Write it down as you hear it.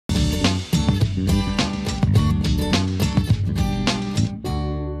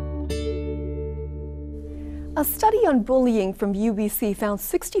A study on bullying from UBC found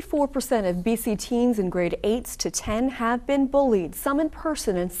 64% of BC teens in grade 8 to 10 have been bullied, some in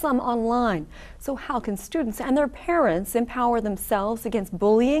person and some online. So how can students and their parents empower themselves against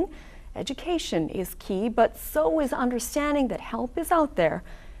bullying? Education is key, but so is understanding that help is out there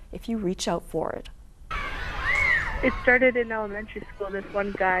if you reach out for it. It started in elementary school. This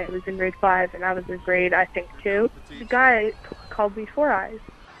one guy was in grade 5 and I was in grade, I think, 2. The guy called me Four Eyes.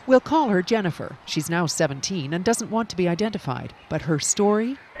 We'll call her Jennifer. She's now 17 and doesn't want to be identified. But her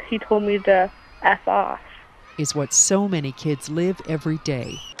story, He told me to F off. is what so many kids live every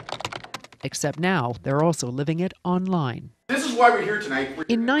day. Except now, they're also living it online. This is why we're here tonight.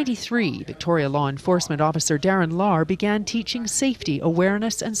 In '93, Victoria Law Enforcement Officer Darren Lahr began teaching safety,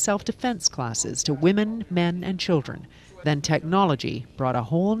 awareness and self-defense classes to women, men and children. Then technology brought a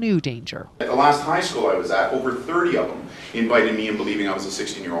whole new danger. At the last high school I was at, over 30 of them invited me in believing I was a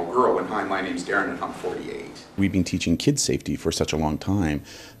 16-year-old girl when, hi, my name's Darren and I'm 48. We've been teaching kids safety for such a long time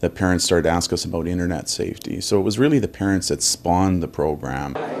that parents started to ask us about internet safety. So it was really the parents that spawned the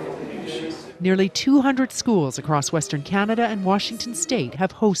program. Nearly 200 schools across Western Canada and Washington State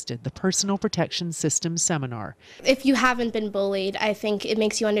have hosted the Personal Protection System seminar. If you haven't been bullied, I think it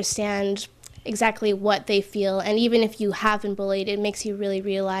makes you understand exactly what they feel. And even if you have been bullied, it makes you really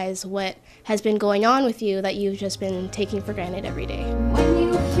realize what has been going on with you that you've just been taking for granted every day. When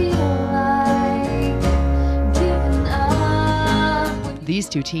you feel like giving up. These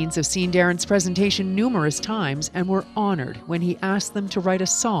two teens have seen Darren's presentation numerous times and were honored when he asked them to write a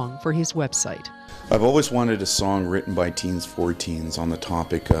song for his website. I've always wanted a song written by teens for teens on the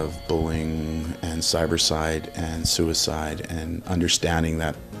topic of bullying and cybercide and suicide and understanding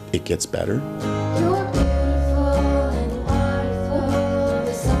that it gets better. You're beautiful and wonderful.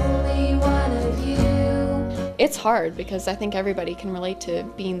 There's only one of you. It's hard because I think everybody can relate to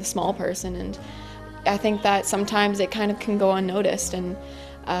being the small person, and I think that sometimes it kind of can go unnoticed, and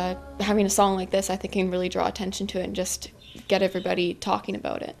having a song like this I think can really draw attention to it and just get everybody talking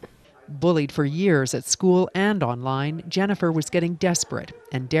about it. Bullied for years at school and online, Jennifer was getting desperate,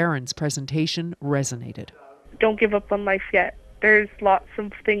 and Darren's presentation resonated. Don't give up on life yet. There's lots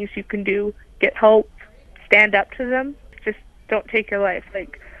of things you can do. Get help. Stand up to them. Just don't take your life.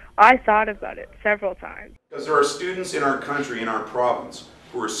 I thought about it several times. Because there are students in our country, in our province,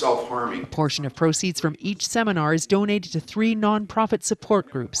 who are self-harming. A portion of proceeds from each seminar is donated to 3 nonprofit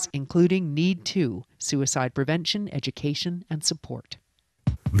support groups, including Need2, Suicide Prevention, Education and Support.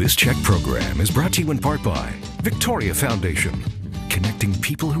 This Check program is brought to you in part by Victoria Foundation, connecting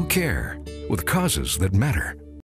people who care with causes that matter.